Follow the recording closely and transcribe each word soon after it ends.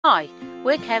Hi,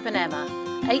 we're Kev and Emma.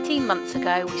 18 months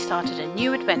ago we started a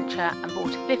new adventure and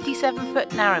bought a 57-foot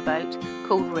narrowboat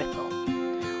called Ripple.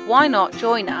 Why not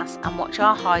join us and watch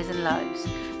our highs and lows,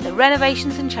 the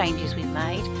renovations and changes we've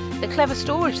made, the clever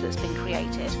storage that's been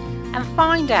created, and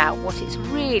find out what it's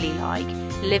really like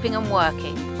living and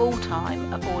working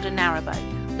full-time aboard a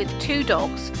narrowboat with 2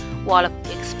 dogs while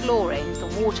exploring the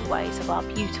waterways of our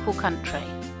beautiful country.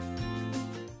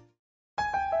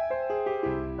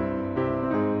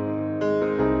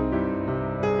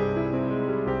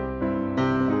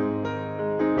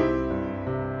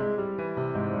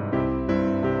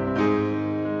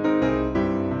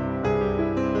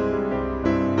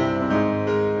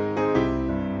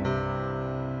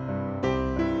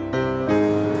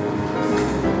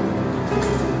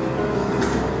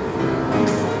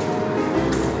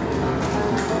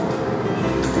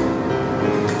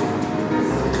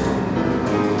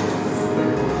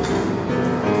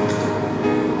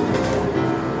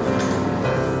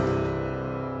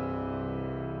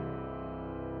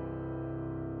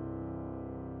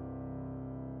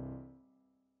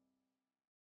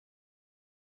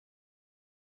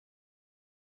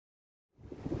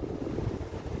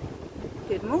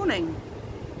 Good morning.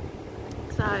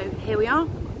 So here we are,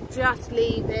 just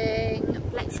leaving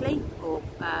Bletchley, or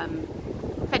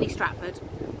Fenny Stratford.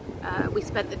 We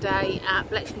spent the day at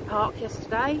Bletchley Park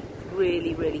yesterday.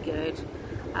 Really good.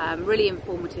 Really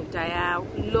informative day out.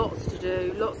 Lots to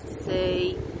do, lots to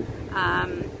see.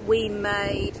 We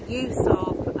made use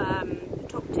of the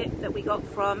top tip that we got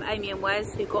from Amy and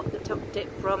Wes, who got the top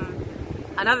tip from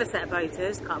another set of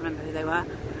boaters. Can't remember who they were.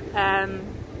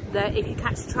 That if you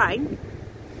catch a train,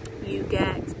 you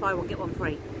get buy one get one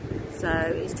free, so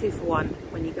it's 2 for 1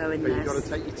 when you go in there. But you've got to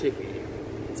take your ticket.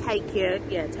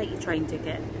 Take your train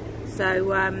ticket.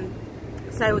 So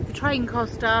so the train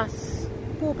cost us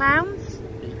 £4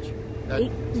 each.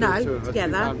 No,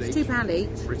 together it's £2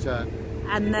 each. Return.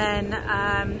 And then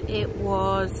it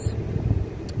was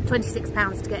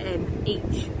 £26 to get in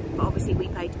each. But obviously we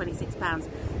paid £26,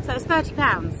 so it's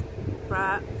 £30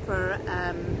 for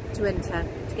to enter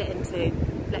to get into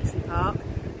Bletchley Park.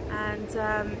 And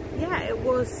yeah, it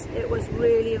was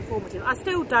really informative. I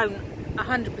still don't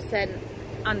 100%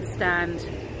 understand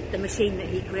the machine that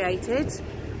he created,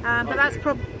 but that's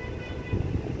probably.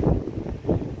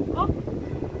 Oh.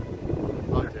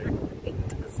 I do. It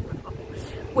does not.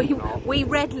 We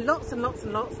read lots and lots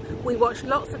and lots. We watched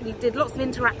lots. We did lots of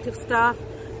interactive stuff.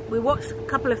 We watched a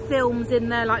couple of films in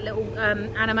there, like little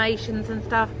animations and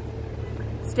stuff.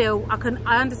 Still, I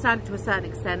understand it to a certain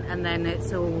extent, and then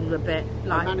it's all a bit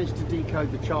like. I managed to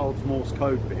decode the child's Morse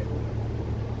code bit.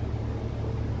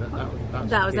 That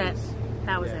was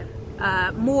it.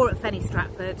 More at Fenny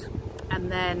Stratford,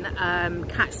 and then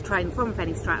catch the train from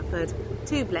Fenny Stratford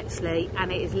to Bletchley,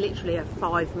 and it is literally a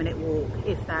 5-minute walk,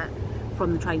 if that,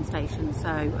 from the train station.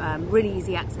 So really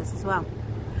easy access as well.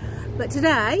 But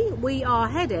today we are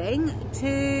heading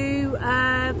to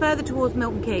further towards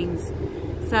Milton Keynes.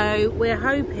 So we're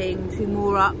hoping to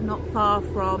moor up not far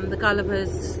from the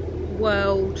Gulliver's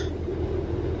World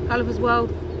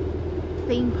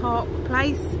theme park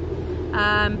place,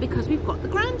 because we've got the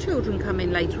grandchildren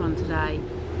coming later on today.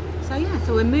 So yeah,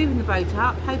 so we're moving the boat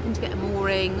up, hoping to get a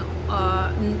mooring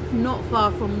not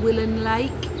far from Willen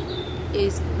Lake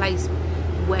is the place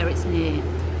where it's near.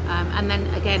 And then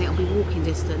again, it'll be walking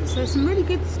distance. So there's some really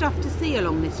good stuff to see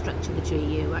along this stretch of the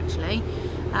GU actually,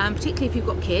 particularly if you've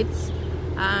got kids.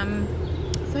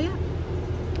 So yeah,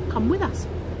 come with us.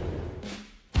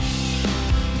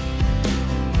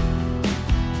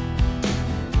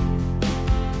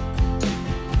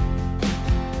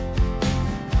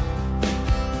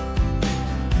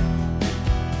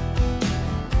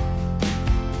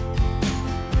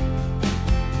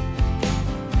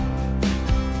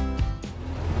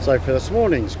 So for this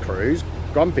morning's cruise,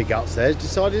 Grumpy Guts there has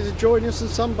decided to join us and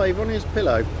sunbathe on his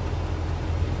pillow.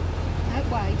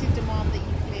 Well, he did demand that you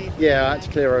cleared. Yeah, I had to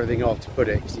clear everything off to put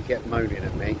it because he kept moaning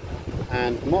at me.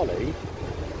 And Molly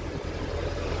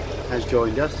has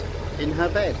joined us in her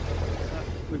bed.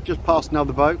 We've just passed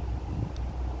another boat.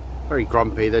 Very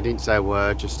grumpy, they didn't say a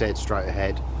word, just stared straight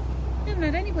ahead. We haven't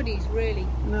had anybody who's really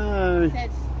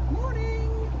said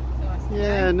morning to us today.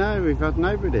 Yeah, no, we've had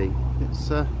nobody.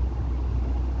 It's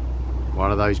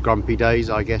one of those grumpy days,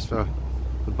 I guess, for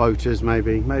the boaters.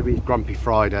 Maybe it's Grumpy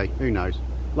Friday, who knows.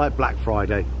 Like Black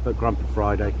Friday, but Grumpy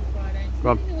Friday. It's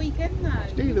nearly the weekend though.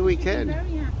 It's nearly the weekend.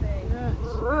 Very happy. Yes.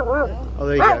 Oh,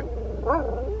 there you go.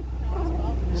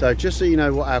 So just so you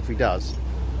know what Alfie does,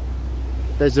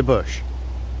 there's a bush.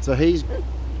 So he's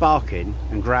barking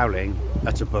and growling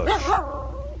at a bush.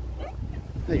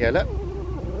 There you go, look.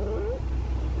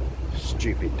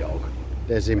 stupid dog.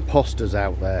 There's imposters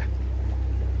out there.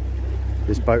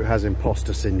 This boat has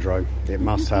imposter syndrome. It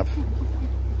must have.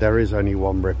 There is only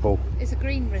one ripple. It's a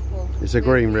green ripple. It's a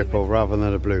green ripple rather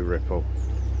than a blue ripple.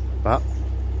 But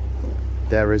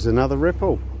there is another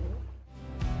ripple.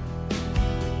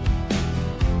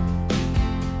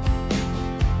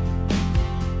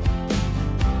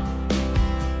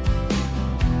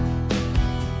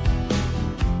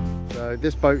 So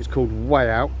this boat is called Way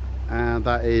Out, and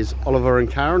that is Oliver and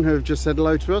Karen, who have just said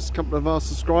hello to us, a couple of our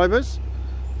subscribers.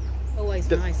 Always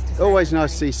nice to see. Always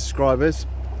nice to see subscribers,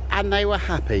 and they were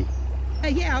happy.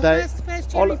 Yeah, our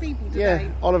first cheery people today.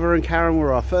 Yeah, Oliver and Karen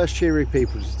were our first cheery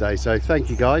people today, so thank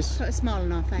you guys. Put a smile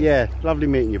on our face. Yeah, lovely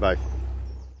meeting you both.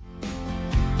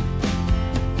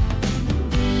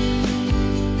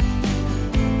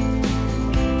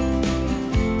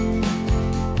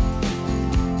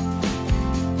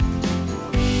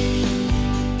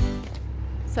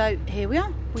 So here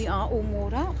we are all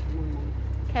moored up.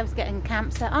 Kev's getting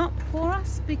camp set up for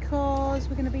us because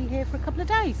we're going to be here for a couple of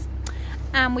days.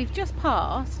 And we've just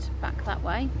passed, back that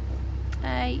way,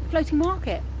 a floating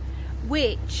market,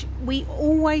 which we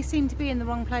always seem to be in the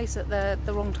wrong place at the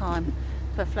wrong time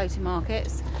for floating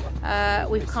markets.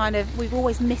 We've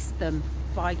always missed them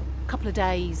by a couple of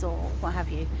days or what have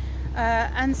you.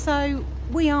 And so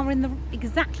we are in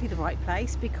exactly the right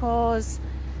place, because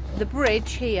the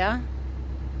bridge here,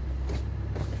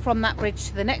 from that bridge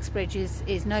to the next bridge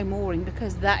is no mooring,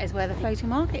 because that is where the floating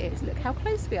market is. Look how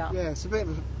close we are. Yeah, it's a bit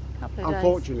of a...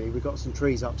 Unfortunately, we've got some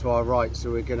trees up to our right, so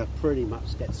we're going to pretty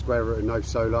much get square root and no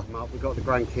solar. We've got the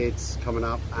grandkids coming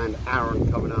up and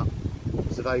Aaron coming up,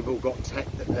 so they've all got tech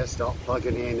that they'll start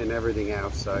plugging in and everything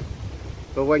else. So,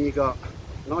 but when you got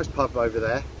a nice pub over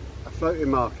there, a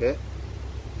floating market,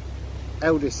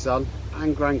 eldest son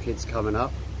and grandkids coming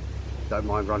up, don't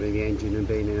mind running the engine and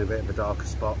being in a bit of a darker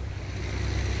spot.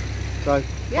 So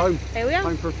yeah, home, here we are.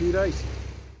 Home for a few days.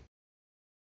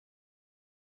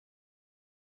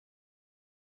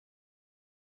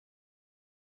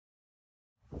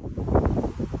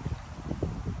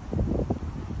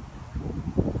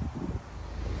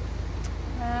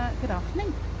 Good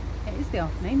afternoon. It is the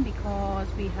afternoon because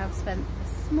we have spent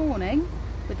this morning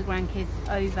with the grandkids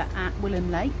over at Willam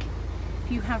Lake.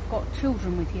 If you have got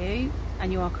children with you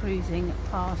and you are cruising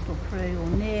past or through or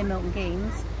near Milton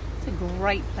Keynes, it's a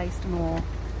great place to moor.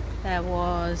 There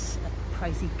was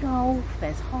crazy golf,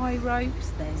 there's high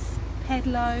ropes, there's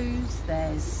pedlos,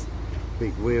 there's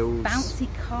big wheels, bouncy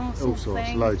castle all sorts,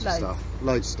 things, loads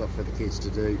of stuff for the kids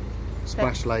to do.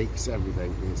 Splash lakes,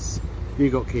 everything. If you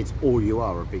got kids or you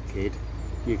are a big kid,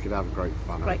 you could have great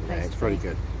fun over there. It's pretty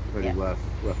good, really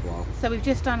worthwhile. So we've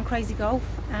just done crazy golf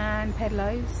and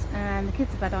pedlos, and the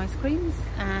kids have had ice creams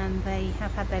and they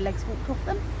have had their legs walked off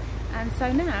them, and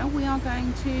so now we are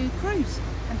going to cruise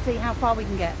and see how far we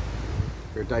can get.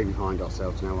 We're a day behind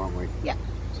ourselves now, aren't we? Yeah.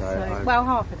 So well,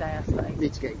 half a day I suppose.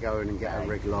 Need to get going and get a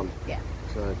wriggle on. Yeah.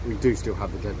 So we do still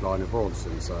have the deadline of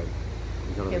Braunston, so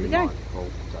we've got to be mindful.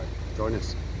 So join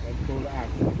us. Call it out.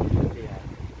 Yeah.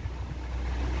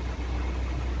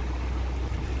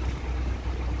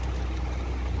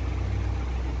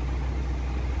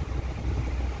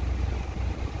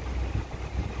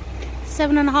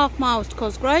 Seven and a half miles to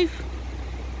Cosgrove.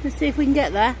 Let's see if we can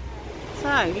get there.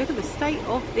 So look at the state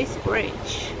of this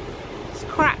bridge. It's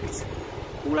cracked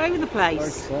all over the place.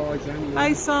 Both sides, and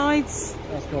both sides.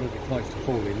 That's got to be close to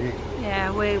falling in.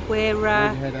 Yeah, we're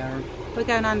head, Aaron. We're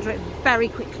going under it very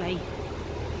quickly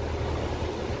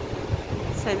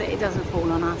so that it doesn't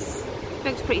fall on us.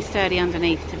 Looks pretty sturdy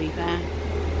underneath, to be fair.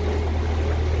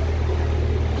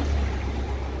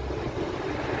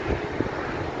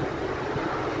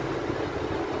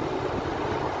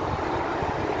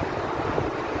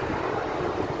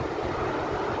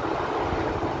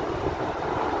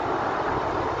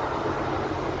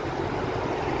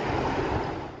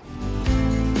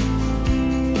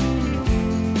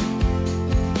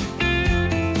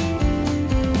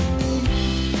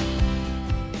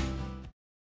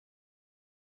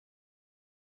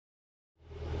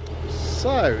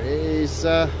 So it is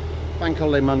Bank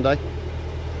Holiday Monday.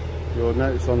 You'll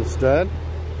notice on the stern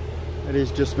it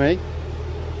is just me.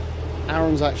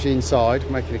 Aaron's actually inside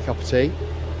making a cup of tea,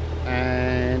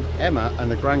 and Emma and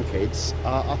the grandkids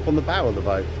are up on the bow of the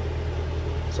boat.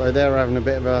 So they're having a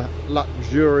bit of a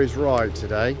luxurious ride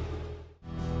today.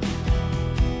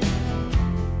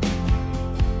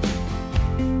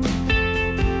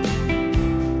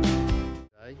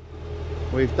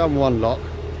 We've done one lock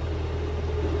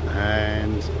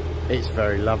and it's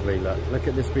very lovely. Look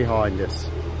at this behind us.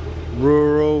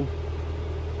 Rural,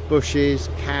 bushes,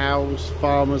 cows,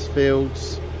 farmers'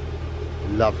 fields.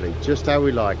 lovely, just how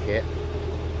we like it.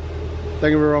 Don't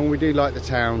get me wrong, we do like the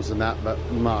towns and that, but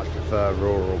much prefer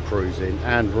rural cruising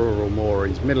and rural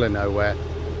moorings, middle of nowhere,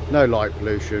 no light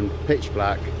pollution, pitch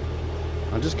black.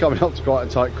 I'm just coming up to quite a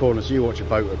tight corner, so you watch a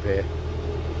boat up here.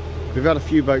 We've had a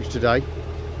few boats today.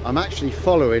 I'm actually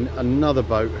following another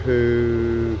boat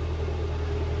who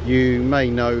you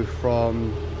may know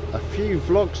from a few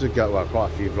vlogs ago, well,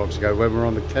 quite a few vlogs ago, when we were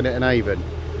on the Kennet and Avon,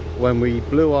 when we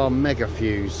blew our mega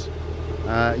fuse.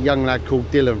 A young lad called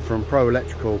Dylan from Pro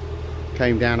Electrical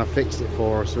came down and fixed it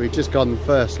for us. So we've just gone the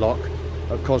first lock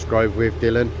at Cosgrove with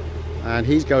Dylan, and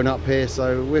he's going up here,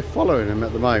 so we're following him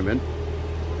at the moment.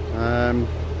 I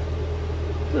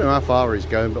don't know how far he's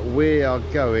going, but we are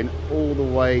going all the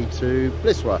way to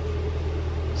Blissworth.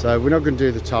 So we're not going to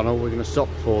do the tunnel, we're going to stop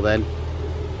before then,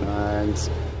 and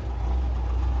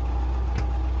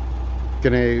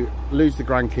going to lose the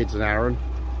grandkids and Aaron.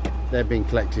 They're being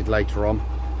collected later on,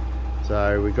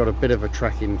 so we've got a bit of a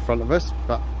trek in front of us,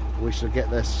 but we shall get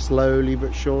there slowly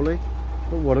but surely.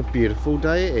 But what a beautiful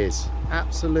day it is,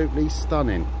 absolutely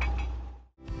stunning.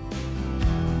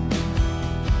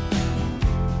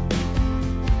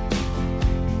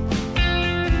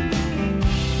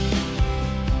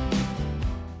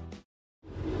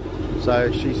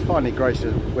 So she's finally graced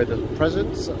us with a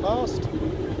presence at last,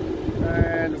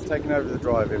 and has taken over the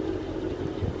driving.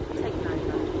 Taken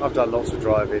over. I've done lots of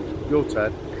driving. Your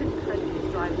turn. Couldn't cope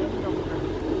with driving any longer.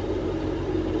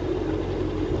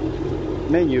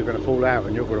 Me and you are going to fall out,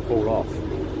 and you're going to fall off.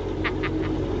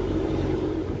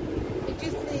 Did you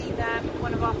see that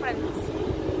one of our friends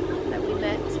that we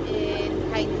met in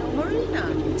Canal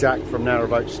Marina? Jack from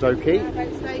Narrowboat Stokey.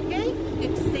 Narrowboat Stokey.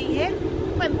 Good to see him.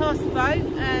 Went past the boat,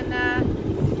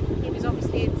 and he was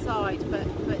obviously inside, but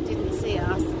didn't see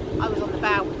us. I was on the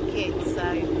bow with the kids, so,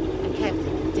 and Kev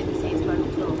didn't see his boat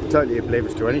at all. Totally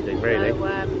oblivious to anything, really.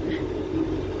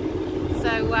 So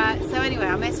anyway,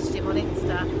 I messaged him on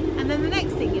Insta, and then the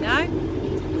next thing you know,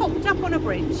 he's popped up on a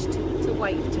bridge to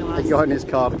wave to us. He got in his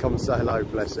car to come and say hello,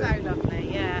 bless him. So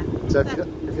lovely, yeah. So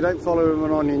if you don't follow him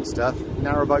on Insta,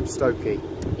 Narrowboat Stokey.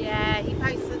 Yeah, he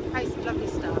posts lovely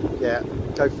stuff. Yeah,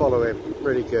 go follow him,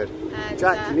 really good. And,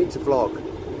 Jack, you need to vlog.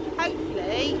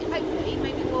 Hopefully,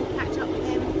 maybe we'll catch up with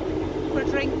him for a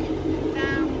drink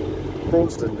down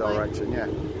Braunston direction, yeah.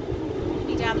 We'll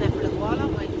be down there for a little while,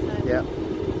 aren't we? So. Yeah.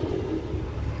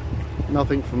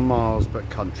 Nothing from Mars but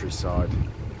countryside.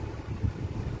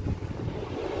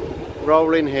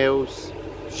 Rolling hills,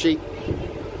 sheep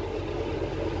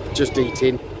just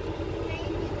eating.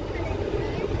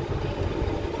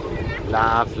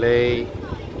 Lovely.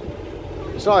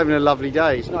 It's not even a lovely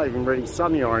day, it's not even really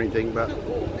sunny or anything, but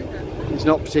it's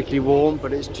not particularly warm,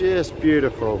 but it's just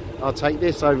beautiful. I'll take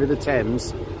this over the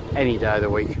Thames any day of the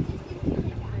week.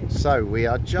 So we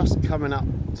are just coming up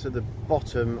to the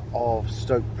bottom of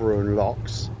Stoke Bruin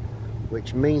Locks,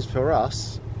 which means for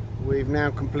us we've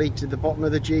now completed the bottom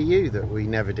of the GU that we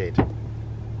never did.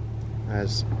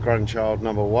 As grandchild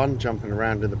number one jumping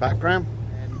around in the background,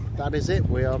 and that is it.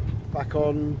 We are back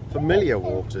on familiar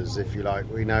waters, if you like.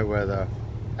 We know where the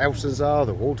Elsons are,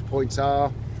 the water points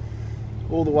are,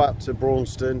 all the way up to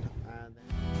Braunston.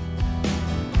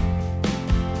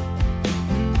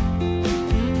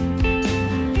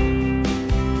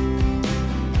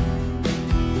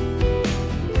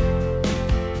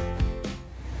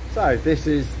 So this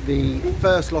is the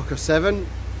first lock of 7.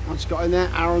 I just got in there.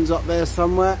 Aaron's up there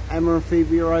somewhere. Emma and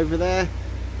Phoebe are over there.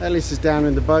 Ellis is down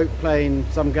in the boat playing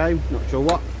some game, not sure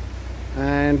what.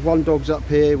 And one dog's up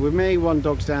here with me, one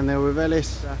dog's down there with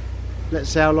Ellis. Let's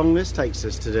see how long this takes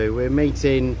us to do. We're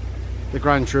meeting the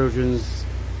grandchildren's,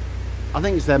 I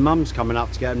think it's their mums coming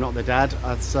up to get them, not their dad.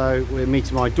 So we're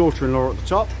meeting my daughter-in-law at the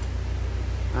top,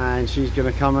 and she's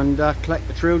going to come and collect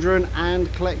the children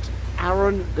and collect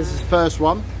Aaron. This is the first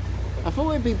one. I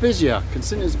thought it'd be busier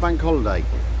considering it's a bank holiday.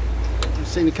 I've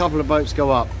seen a couple of boats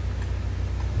go up,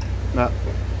 but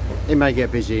it may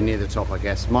get busy near the top, I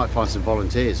guess. Might find some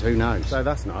volunteers, who knows. So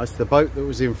that's nice. The boat that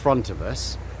was in front of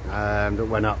us, that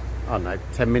went up, I don't know,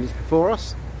 10 minutes before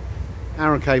us,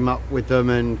 Aaron came up with them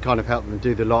and kind of helped them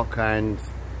do the lock, and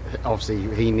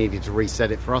obviously he needed to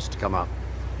reset it for us to come up.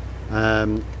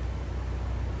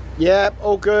 Yeah,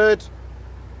 all good.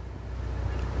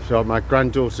 So my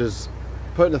granddaughter's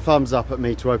putting the thumbs up at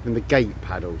me to open the gate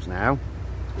paddles now.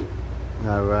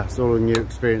 It's all a new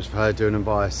experience for her doing them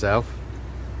by herself.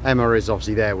 Emma is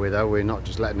obviously there with her. We're not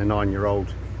just letting a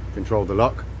 9-year-old control the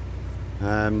lock.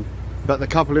 But the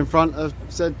couple in front have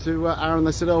said to Aaron,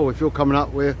 they said, oh, if you're coming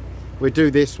up, we'll do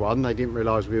this one. They didn't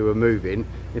realise we were moving.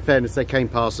 In fairness, they came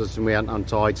past us and we hadn't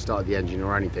untied, started the engine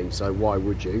or anything, so why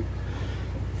would you?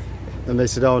 And they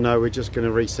said, oh no, we're just going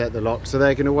to reset the lock, so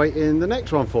they're going to wait in the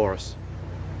next one for us.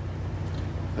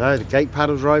 The gate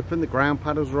paddles are open, the ground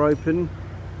paddles are open.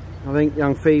 I think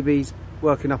young Phoebe's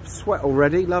working up a sweat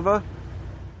already, love her.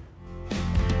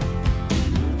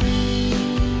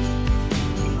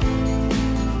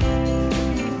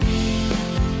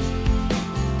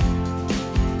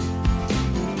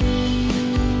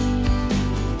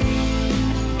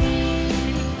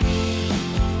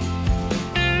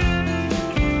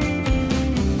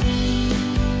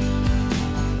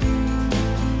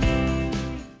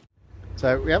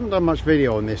 So we haven't done much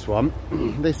video on this one.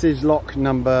 This is lock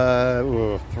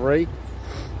number 3.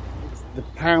 The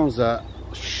pounds are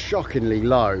shockingly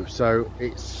low, so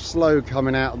it's slow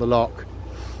coming out of the lock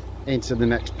into the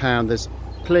next pound. There's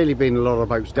clearly been a lot of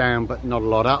boats down, but not a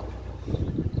lot up.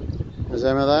 There's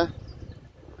Emma there,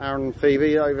 Aaron and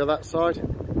Phoebe over that side,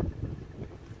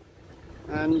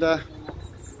 and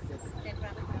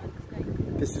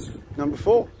this is number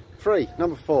 4. 3,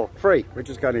 number 4, 3. We're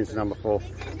just going into number 4.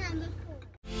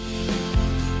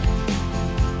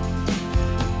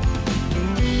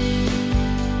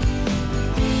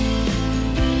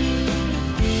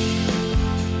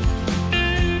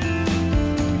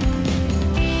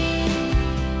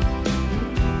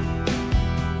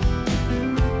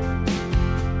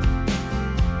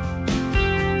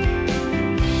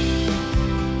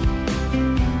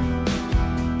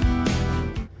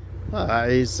 That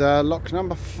is lock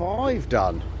number 5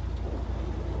 done.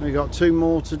 We've got 2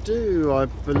 more to do, I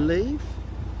believe.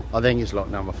 I think it's lock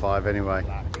number 5 anyway.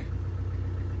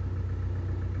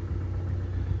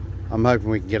 I'm hoping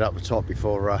we can get up the top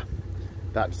before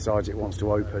that decides it wants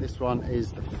to open. This one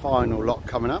is the final lock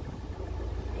coming up.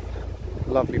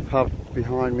 Lovely pub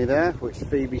behind me there, which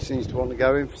Phoebe seems to want to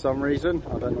go in for some reason.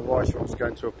 I don't know why she wants to go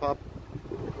into a pub,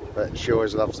 but she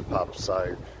always loves a pub.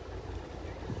 So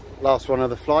last one of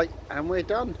the flight and we're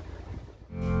done.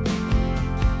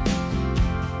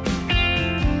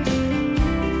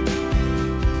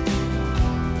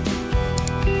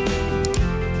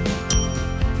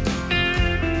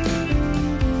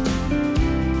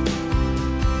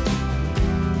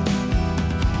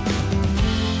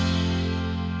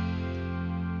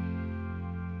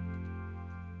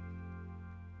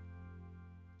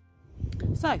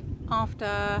 So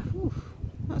after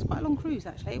that was quite a long cruise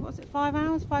actually. Was it 5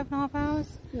 hours, 5.5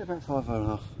 hours? Yeah, about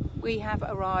 5.5. We have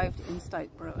arrived in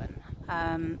Stoke Bruin,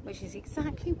 which is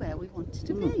exactly where we wanted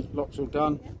to be. Lock's all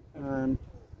done.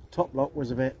 Top lock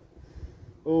was a bit.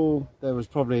 Oh, there was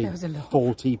probably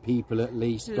 40 people at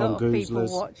least. A lot of people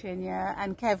watching, yeah.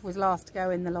 And Kev was last to go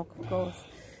in the lock, of course.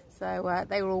 So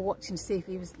they were all watching to see if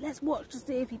he was. Let's watch to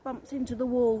see if he bumps into the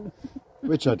wall.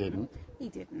 Which I didn't. He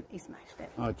didn't. He smashed it.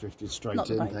 I drifted straight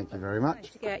in. Thank you very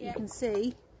much. You can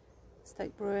see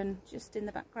Stoke Bruin just in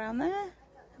the background there,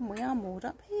 and we are moored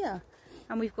up here.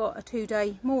 And we've got a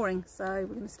 2-day mooring, so we're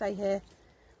going to stay here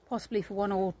possibly for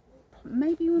 1 or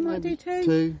maybe we might do 2.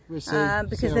 2. We'll see.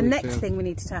 Because the next thing we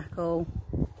need to tackle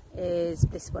is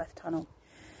Blisworth Tunnel.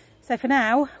 So for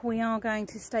now, we are going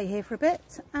to stay here for a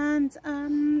bit and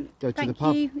go to the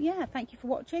pub. Yeah, thank you for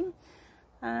watching.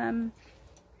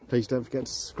 Please don't forget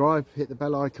to subscribe, hit the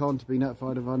bell icon to be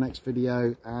notified of our next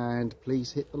video, and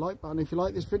please hit the like button if you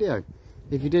like this video.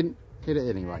 If you didn't, hit it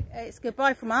anyway. It's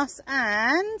goodbye from us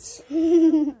and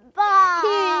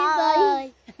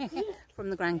bye. From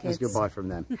the grandkids. It's goodbye from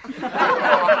them.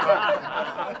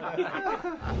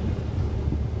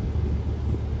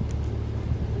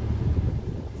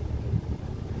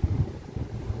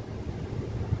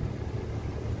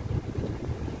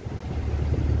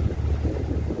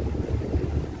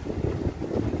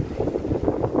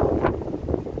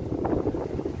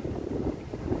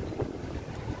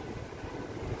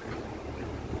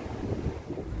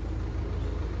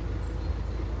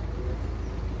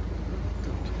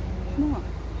 What? Oh.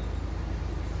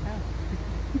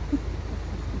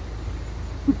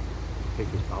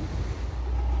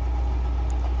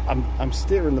 I'm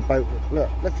steering the boat. Look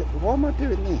at. Why am I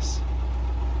doing this?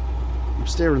 I'm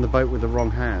steering the boat with the wrong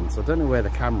hands. I don't know where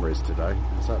the camera is today.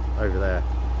 It's up over there.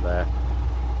 There.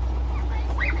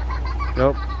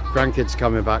 Oh, grandkids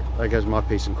coming back. There goes my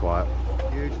peace and quiet.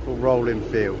 Beautiful rolling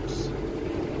fields.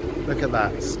 Look at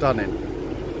that. Stunning.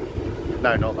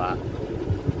 No, not that.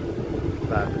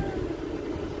 That.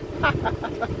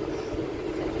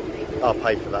 I'll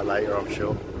pay for that later, I'm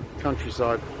sure.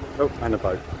 Countryside. Oh, and a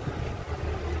boat.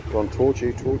 Go on, towards you.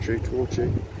 At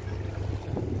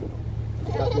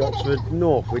the Oxford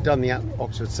North. We've done the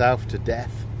Oxford South to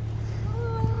death.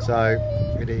 So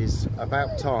it is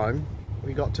about time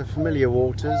we got to familiar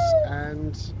waters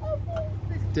and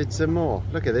did some more.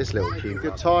 Look at this little cute.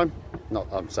 Good time. Not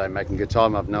I'm saying making good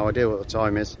time. I've no idea what the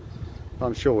time is. But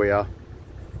I'm sure we are.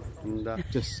 And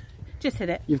just hit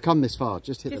it. You've come this far.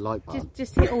 Just hit the like button.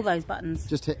 Just hit all those buttons.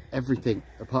 Just hit everything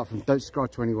apart from don't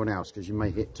subscribe to anyone else because you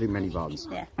may hit too many buttons.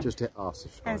 Yeah. Just hit our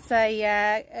subscribe. And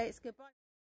say it's goodbye.